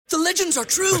The legends are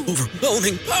true.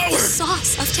 Overwhelming power!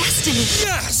 Sauce of destiny.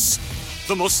 Yes!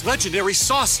 The most legendary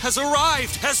sauce has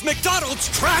arrived as McDonald's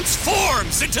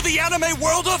transforms into the anime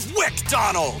world of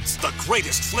WickDonald's. The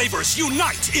greatest flavors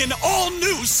unite in all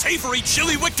new savory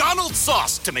chili McDonald's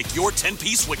sauce to make your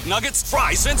 10-piece Wick Nuggets,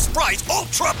 fries, and Sprite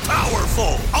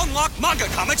ultra-powerful. Unlock manga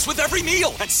comics with every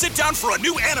meal and sit down for a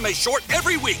new anime short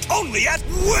every week only at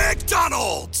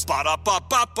WickDonald's.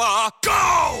 Ba-da-ba-ba-ba,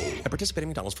 go! At participating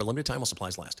McDonald's for a limited time while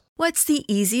supplies last. What's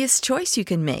the easiest choice you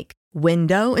can make?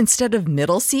 Window instead of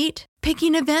middle seat?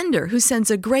 Picking a vendor who sends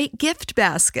a great gift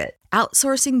basket?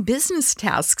 Outsourcing business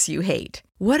tasks you hate?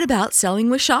 What about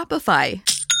selling with Shopify?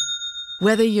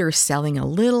 Whether you're selling a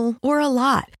little or a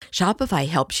lot, Shopify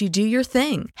helps you do your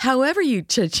thing, however you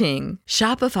cha-ching.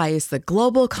 Shopify is the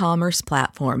global commerce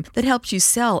platform that helps you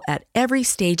sell at every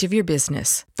stage of your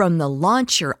business. From the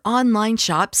launch your online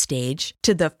shop stage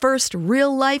to the first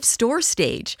real-life store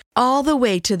stage, all the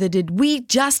way to the did we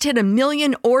just hit 1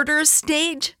 million orders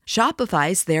stage.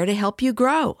 Shopify's there to help you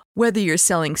grow. Whether you're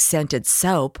selling scented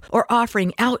soap or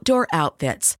offering outdoor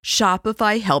outfits,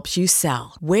 Shopify helps you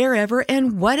sell. Wherever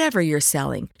and whatever you're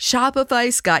selling,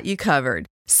 Shopify's got you covered.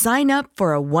 Sign up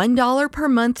for a $1 per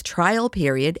month trial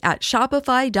period at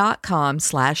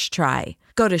shopify.com/try.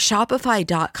 Go to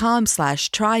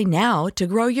shopify.com/try now to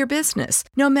grow your business,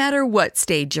 no matter what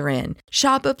stage you're in.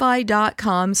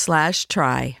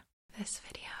 Shopify.com/try. This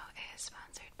video is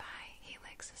sponsored by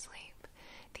Helix Sleep,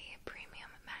 the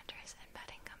premium mattress and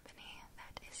bedding company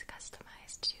that is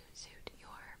customized to suit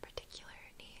your particular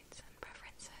needs and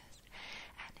preferences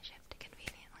and shipped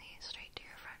conveniently straight to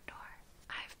your front door.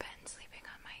 I've been sleeping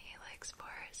on my Helix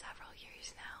for several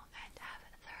years now and have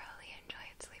thoroughly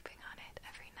enjoyed sleeping on it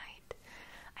every night.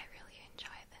 I really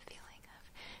enjoy the feeling of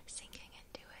sinking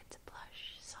into its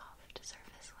plush, soft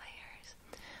surface layers,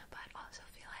 but also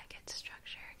feel like its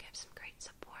structure gives some great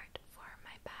support for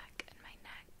my back and my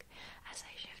neck as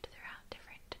I shift throughout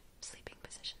different sleeping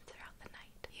positions throughout the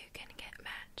night. You can get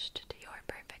matched to your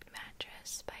perfect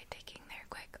mattress by taking their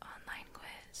quick online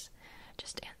quiz.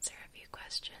 Just answer a few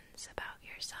questions about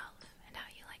yourself and how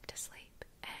you like to sleep,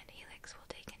 and Helix will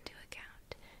take into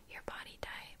account your body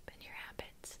type and your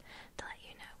habits to let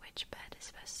you know which bed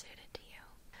is best suited to you.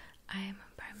 I am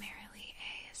primarily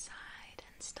a side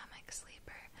and stomach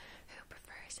sleeper who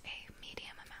prefers a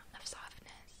medium amount of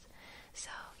softness,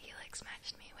 so Helix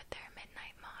matched me with their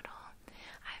midnight model.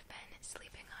 I've been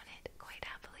sleeping on it quite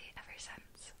happily ever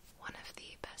since. One of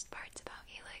the best parts about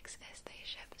Helix is they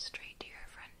ship straight to your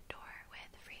front door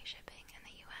with free shipping in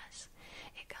the US.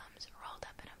 It comes rolled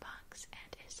up in a box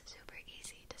and is super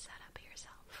easy to set up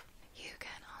yourself. You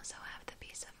can also have the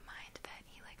peace of mind that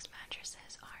Helix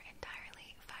mattresses are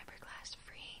entirely fiberglass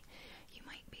free.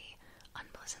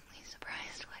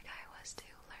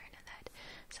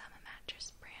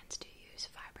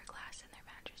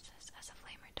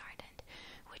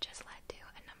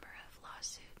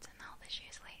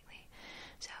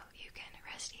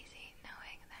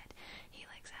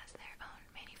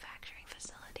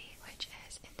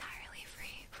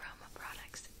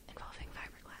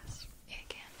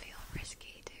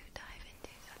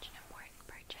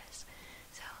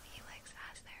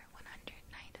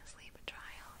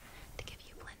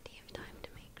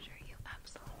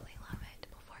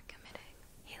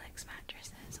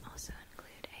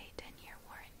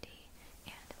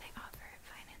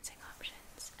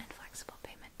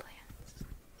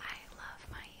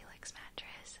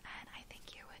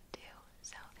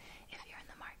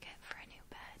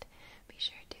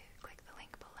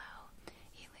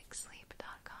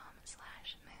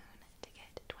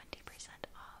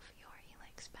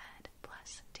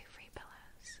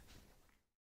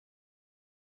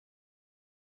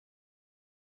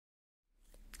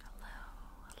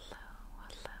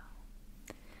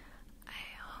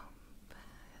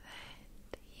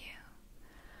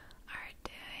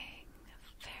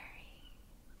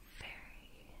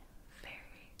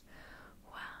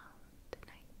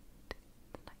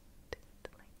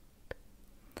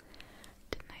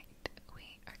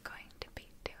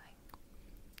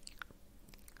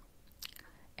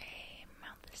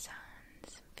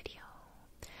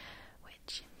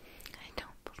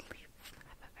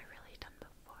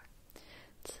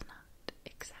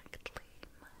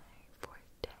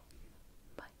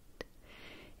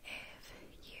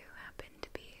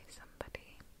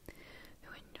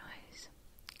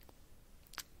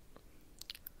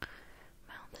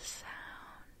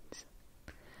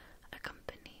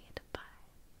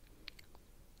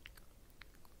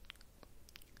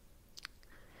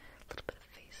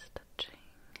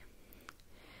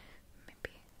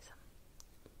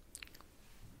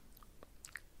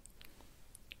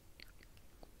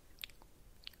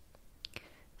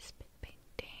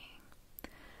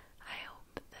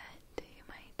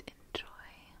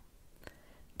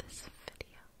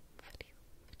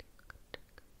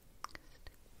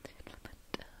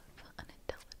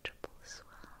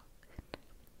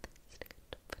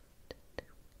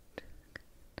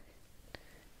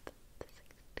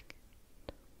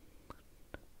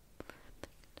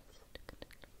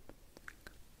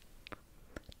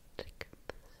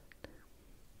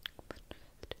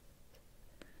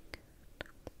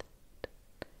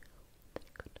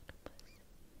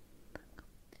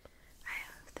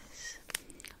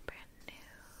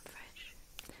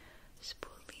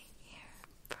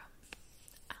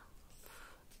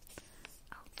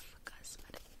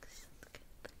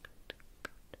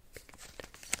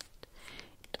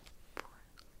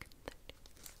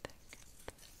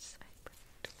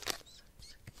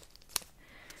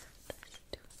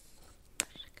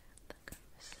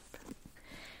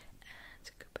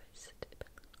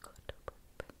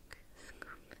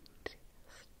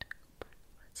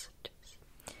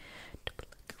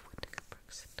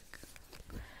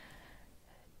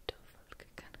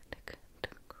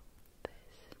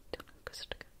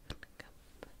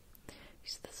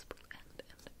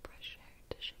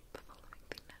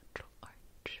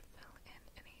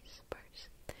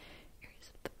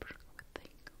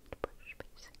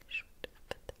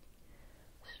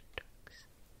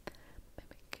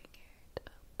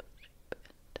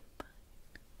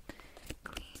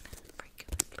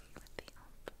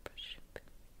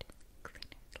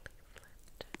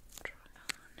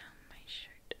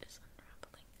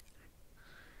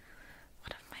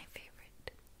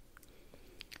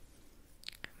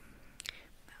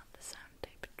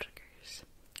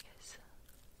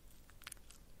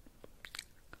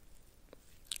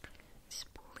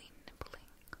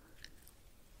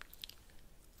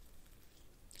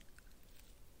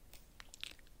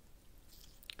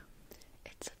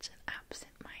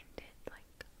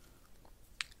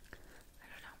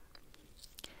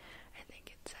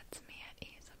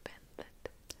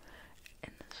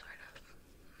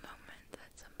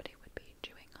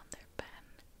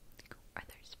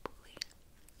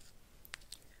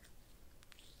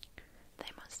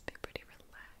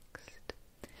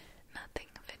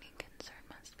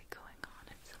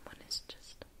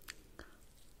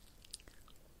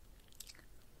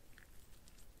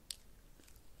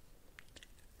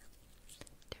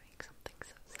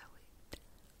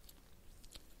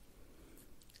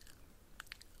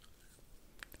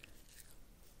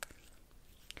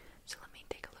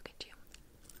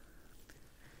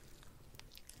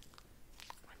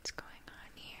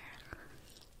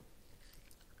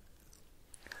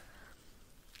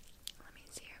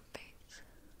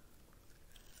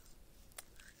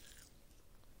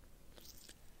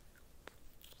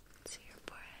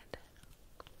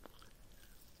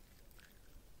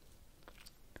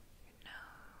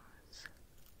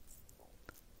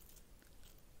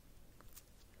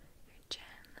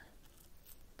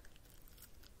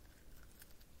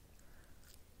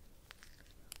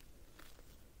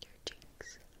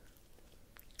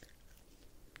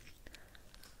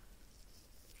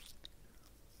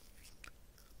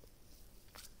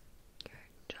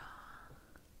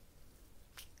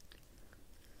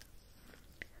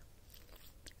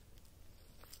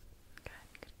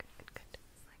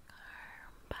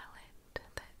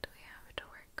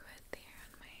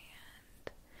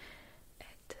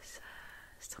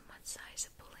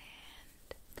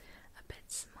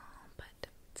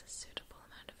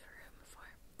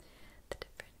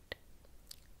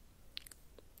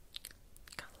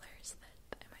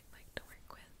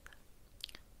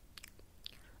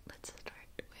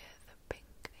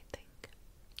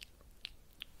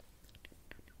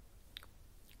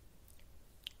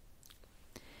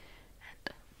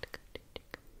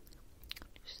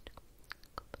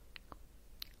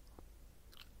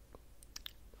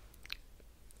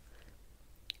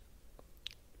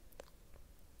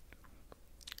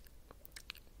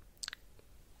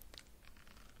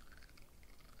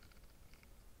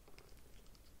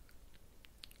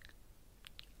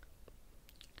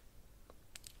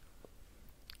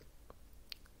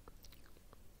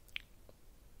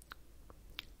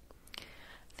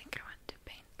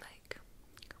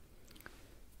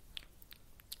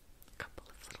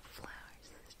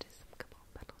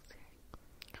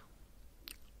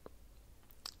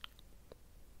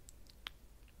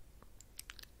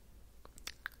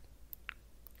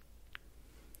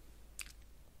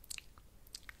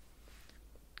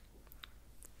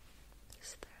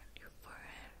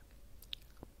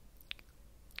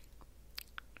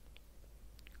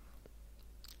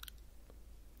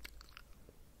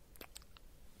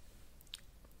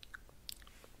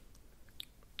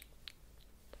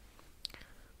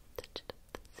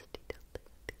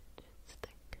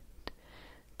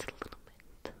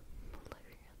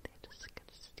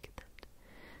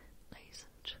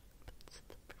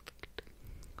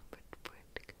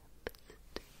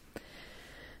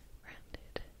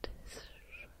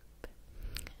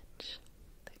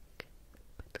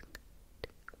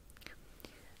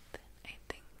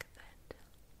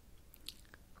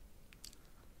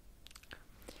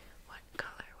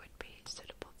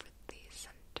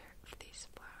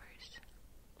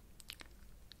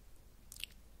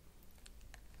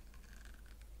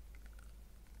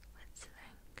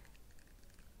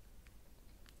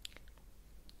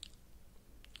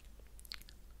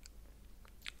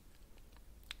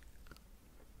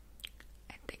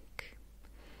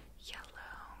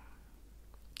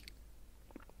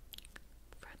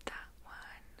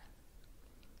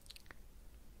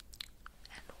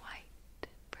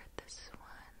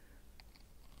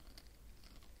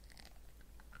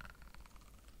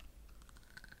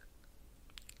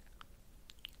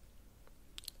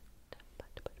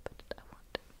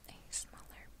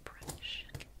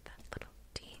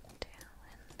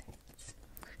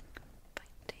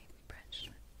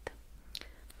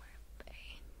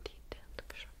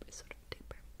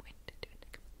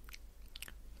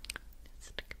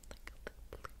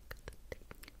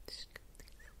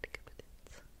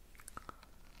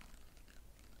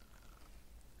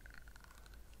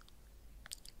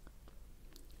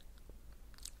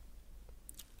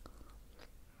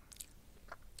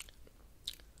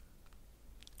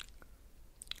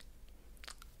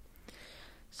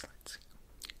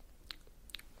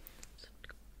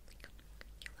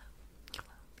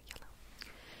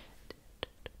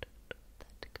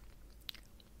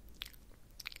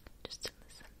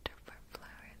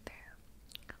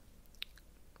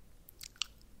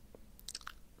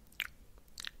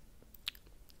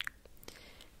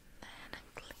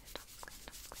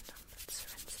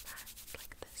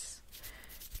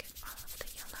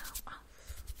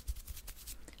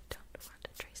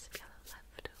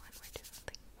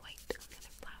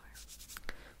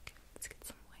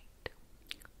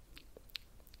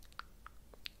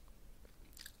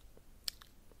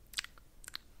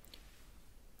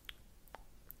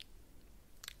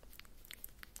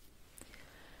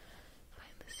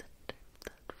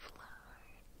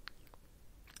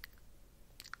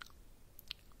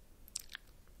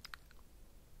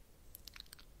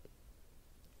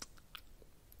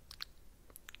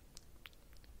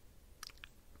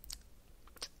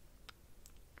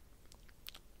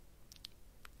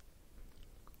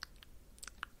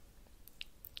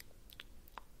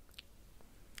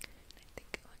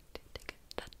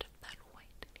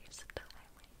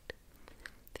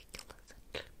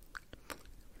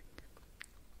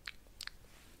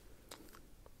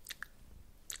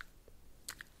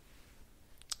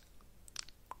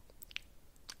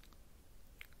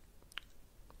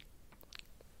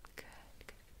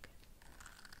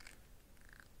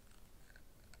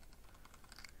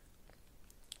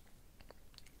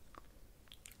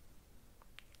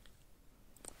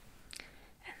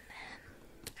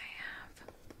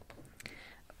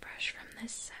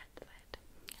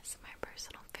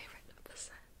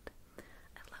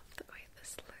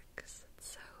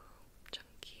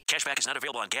 Cashback is not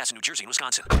available on gas in New Jersey and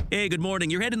Wisconsin. Hey, good morning.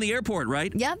 You're heading to the airport,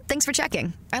 right? Yep, thanks for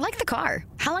checking. I like the car.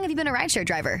 How long have you been a rideshare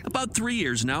driver? About 3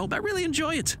 years now. I really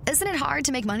enjoy it. Isn't it hard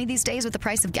to make money these days with the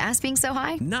price of gas being so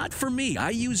high? Not for me. I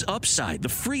use Upside, the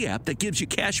free app that gives you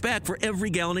cash back for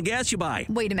every gallon of gas you buy.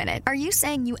 Wait a minute. Are you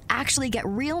saying you actually get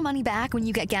real money back when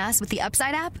you get gas with the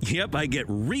Upside app? Yep, I get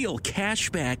real cash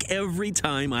back every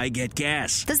time I get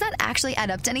gas. Does that actually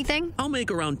add up to anything? I'll make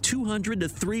around $200 to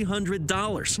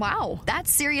 $300. Wow,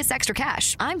 that's serious extra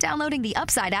cash. I'm downloading the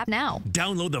Upside app now.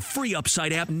 Download the free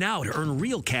Upside app now to earn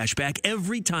real cash back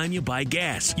every time you buy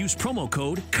gas. Use promo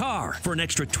code CAR for an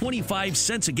extra 25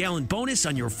 cents a gallon bonus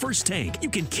on your first tank. You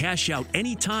can cash out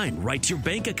anytime right to your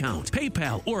bank account,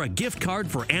 PayPal, or a gift card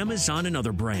for Amazon and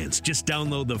other brands. Just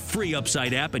download the free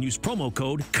Upside app and use promo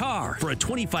code CAR for a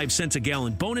 25 cents a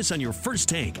gallon bonus on your first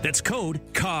tank. That's code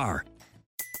CAR.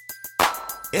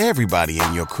 Everybody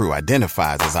in your crew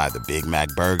identifies as either Big Mac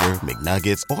Burger,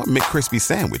 McNuggets, or McCrispy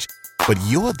Sandwich. But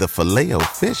you're the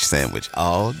Filet-O-Fish Sandwich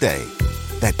all day.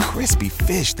 That crispy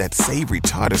fish, that savory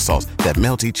tartar sauce, that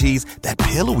melty cheese, that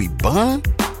pillowy bun.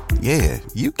 Yeah,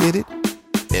 you get it.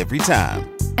 Every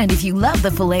time. And if you love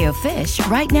the Filet-O-Fish,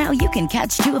 right now you can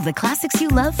catch two of the classics you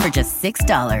love for just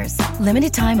 $6.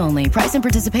 Limited time only. Price and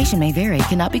participation may vary.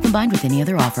 Cannot be combined with any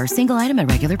other offer. Single item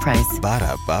at regular price.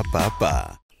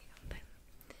 Ba-da-ba-ba-ba.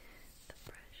 The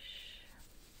brush,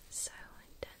 so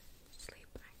intensely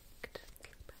black,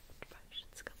 brush,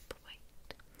 it's got the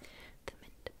white, the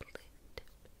mint blue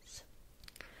tips,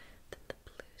 then the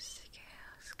blue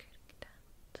scale skirting down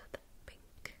to the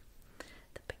pink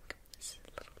of this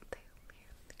little tail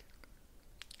here.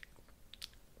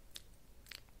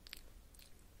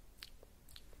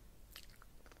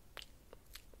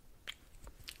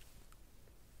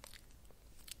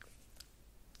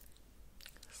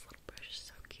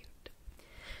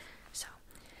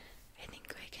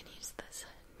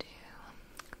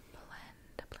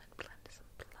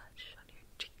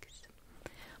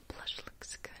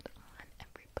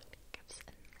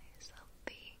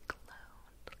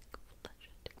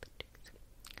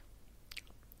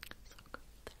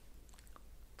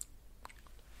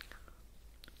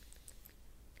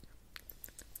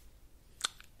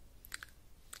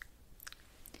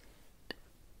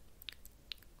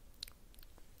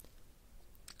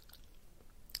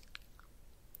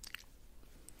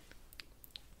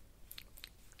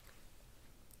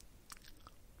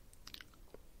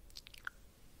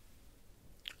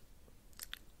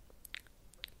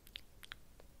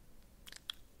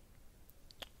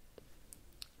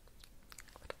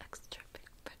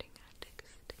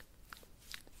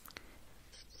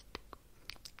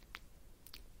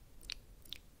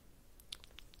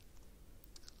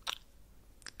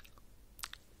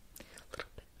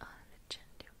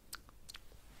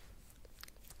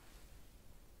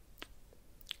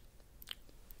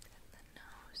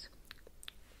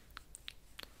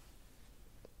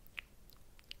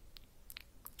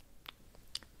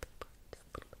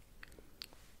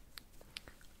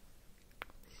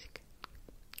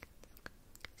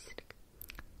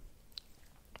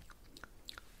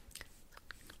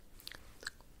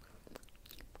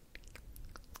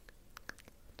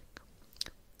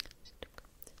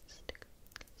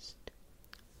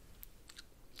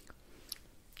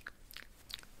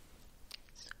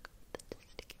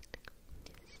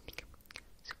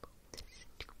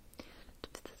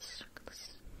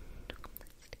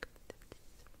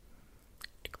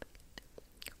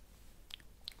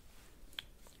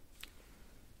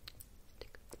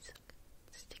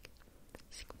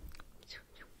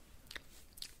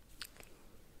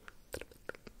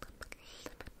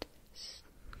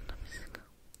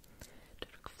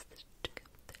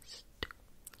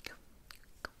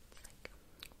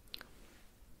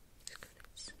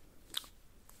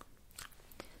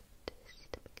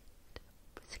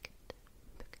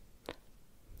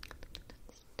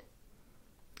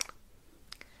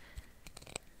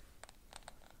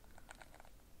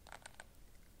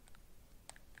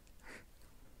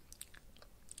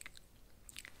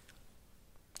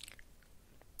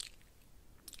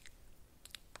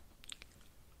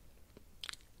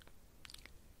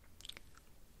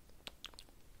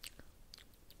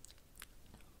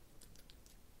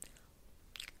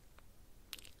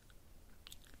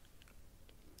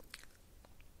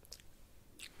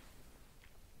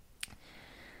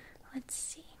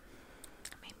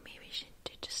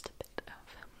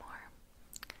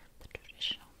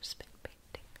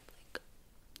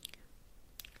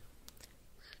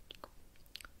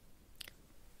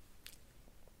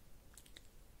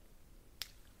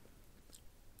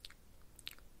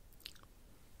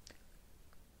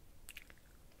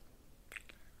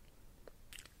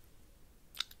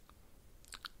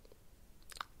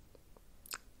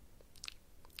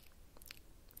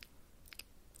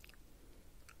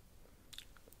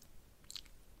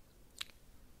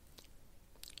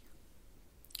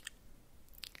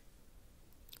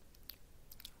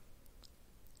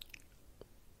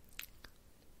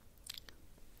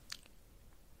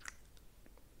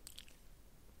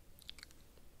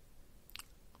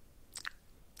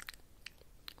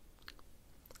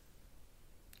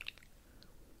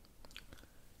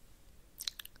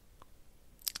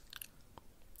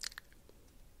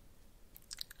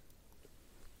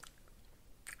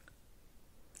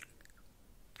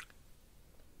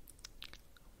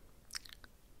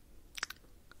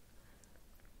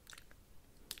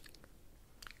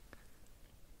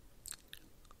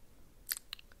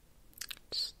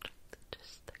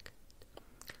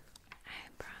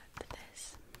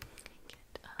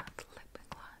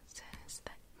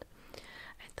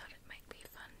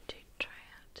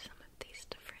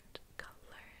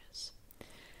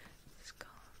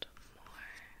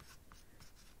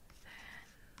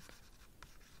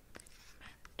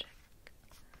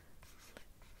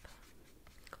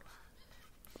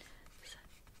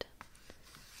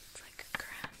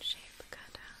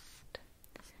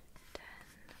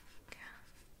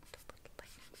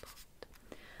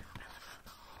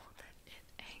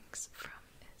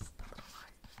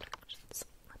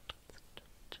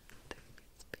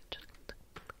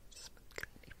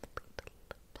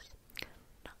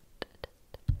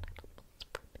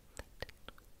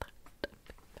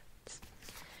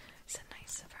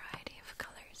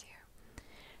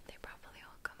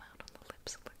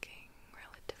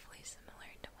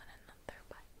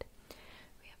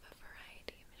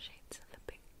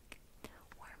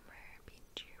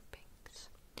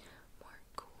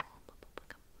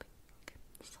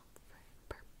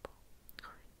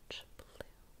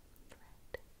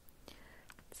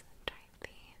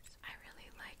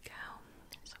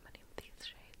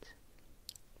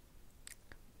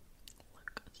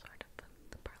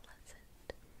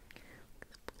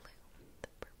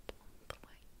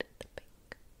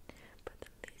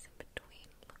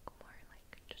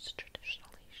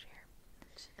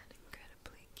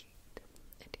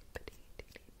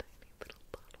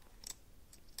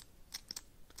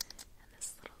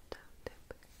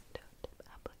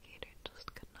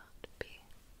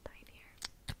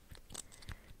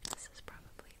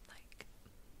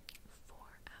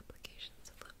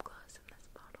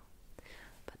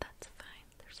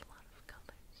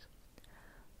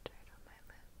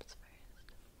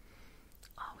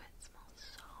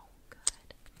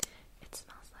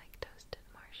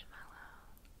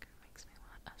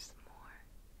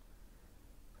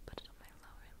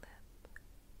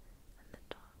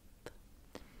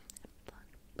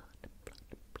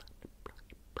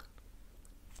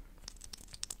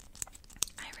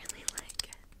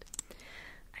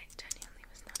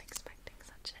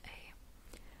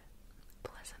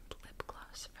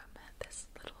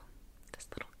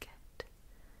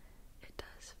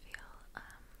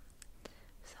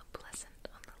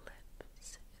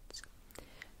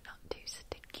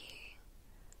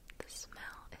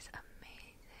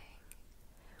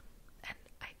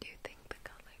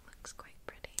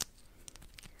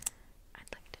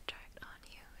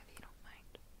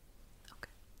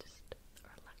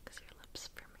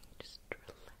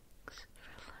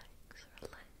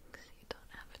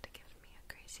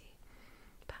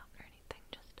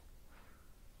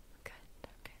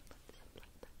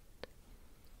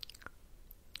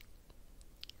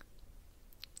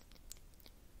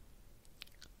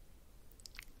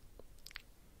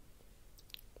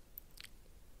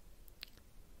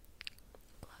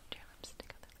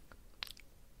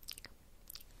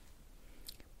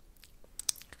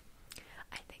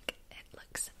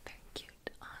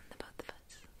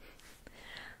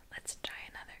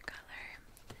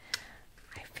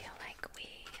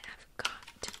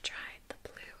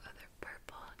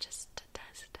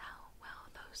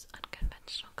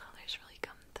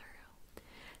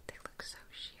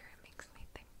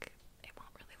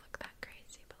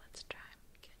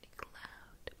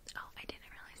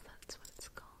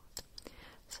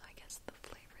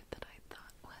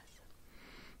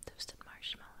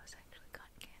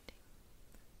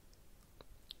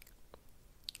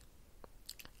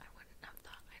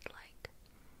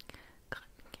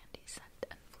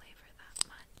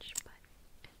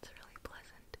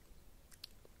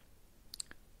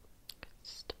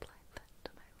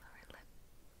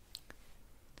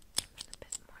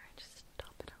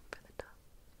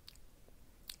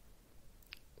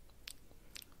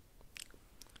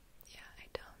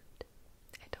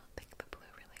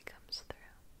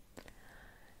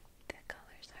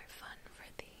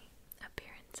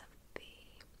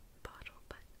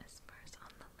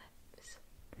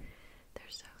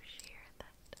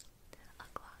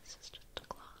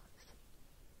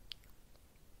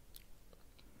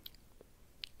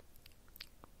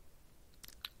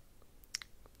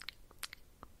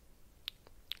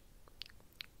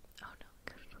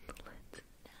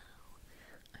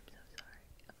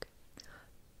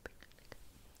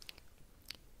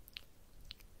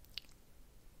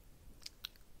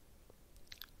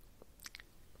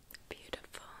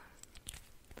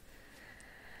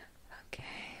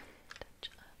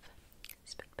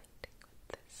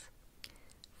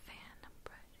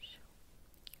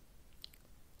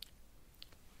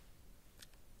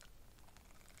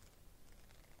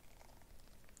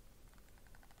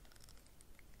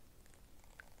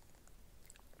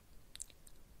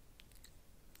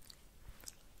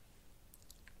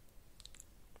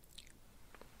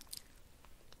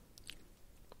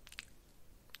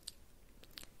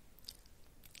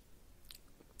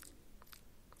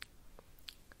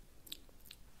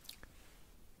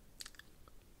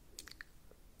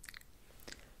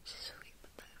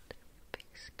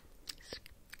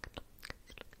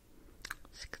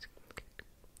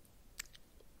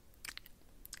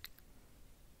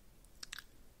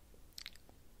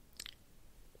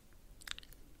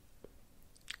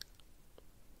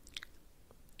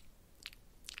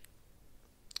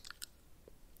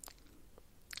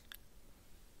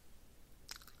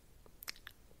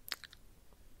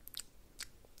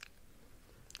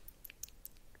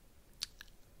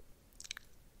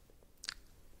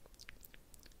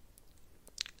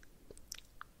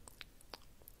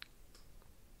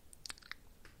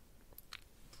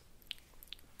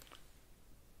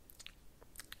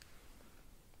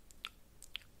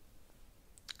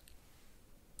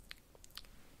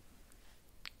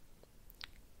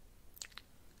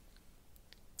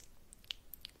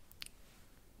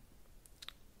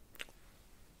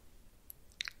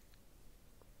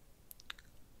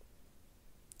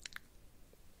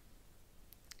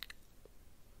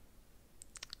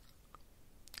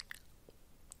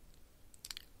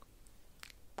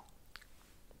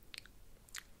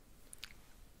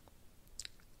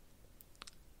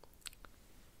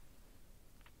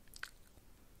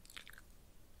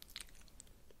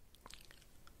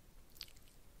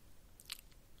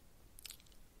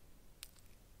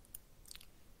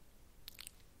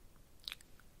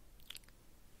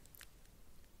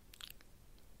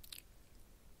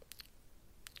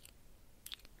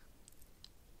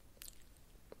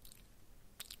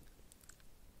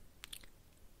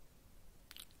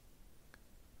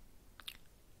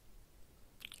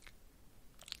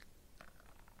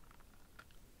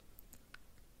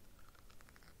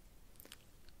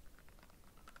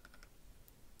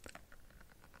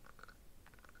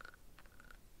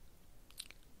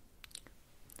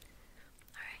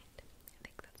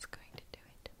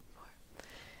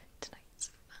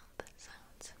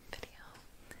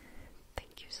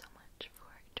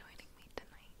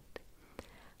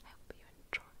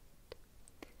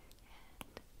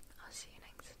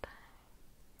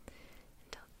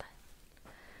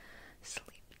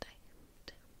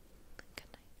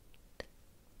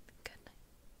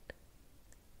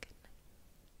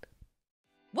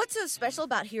 What's so special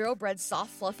about Hero Bread's soft,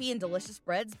 fluffy, and delicious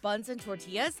breads, buns, and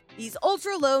tortillas? These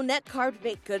ultra-low net-carb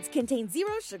baked goods contain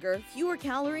zero sugar, fewer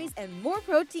calories, and more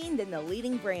protein than the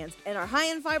leading brands, and are high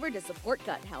in fiber to support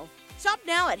gut health. Shop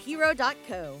now at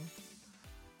hero.co.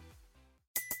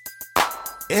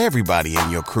 Everybody in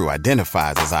your crew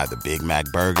identifies as either Big Mac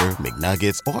Burger,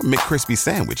 McNuggets, or McCrispy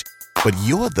Sandwich. But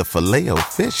you're the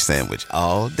Filet-O-Fish Sandwich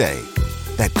all day.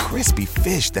 That crispy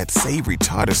fish, that savory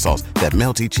tartar sauce, that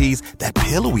melty cheese, that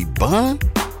pillowy bun.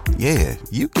 Yeah,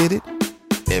 you get it.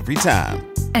 Every time.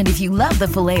 And if you love the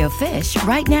Filet-O-Fish,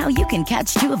 right now you can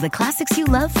catch two of the classics you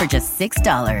love for just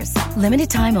 $6. Limited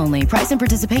time only. Price and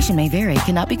participation may vary.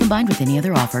 Cannot be combined with any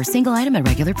other offer. Single item at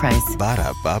regular price.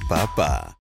 Ba-da-ba-ba-ba.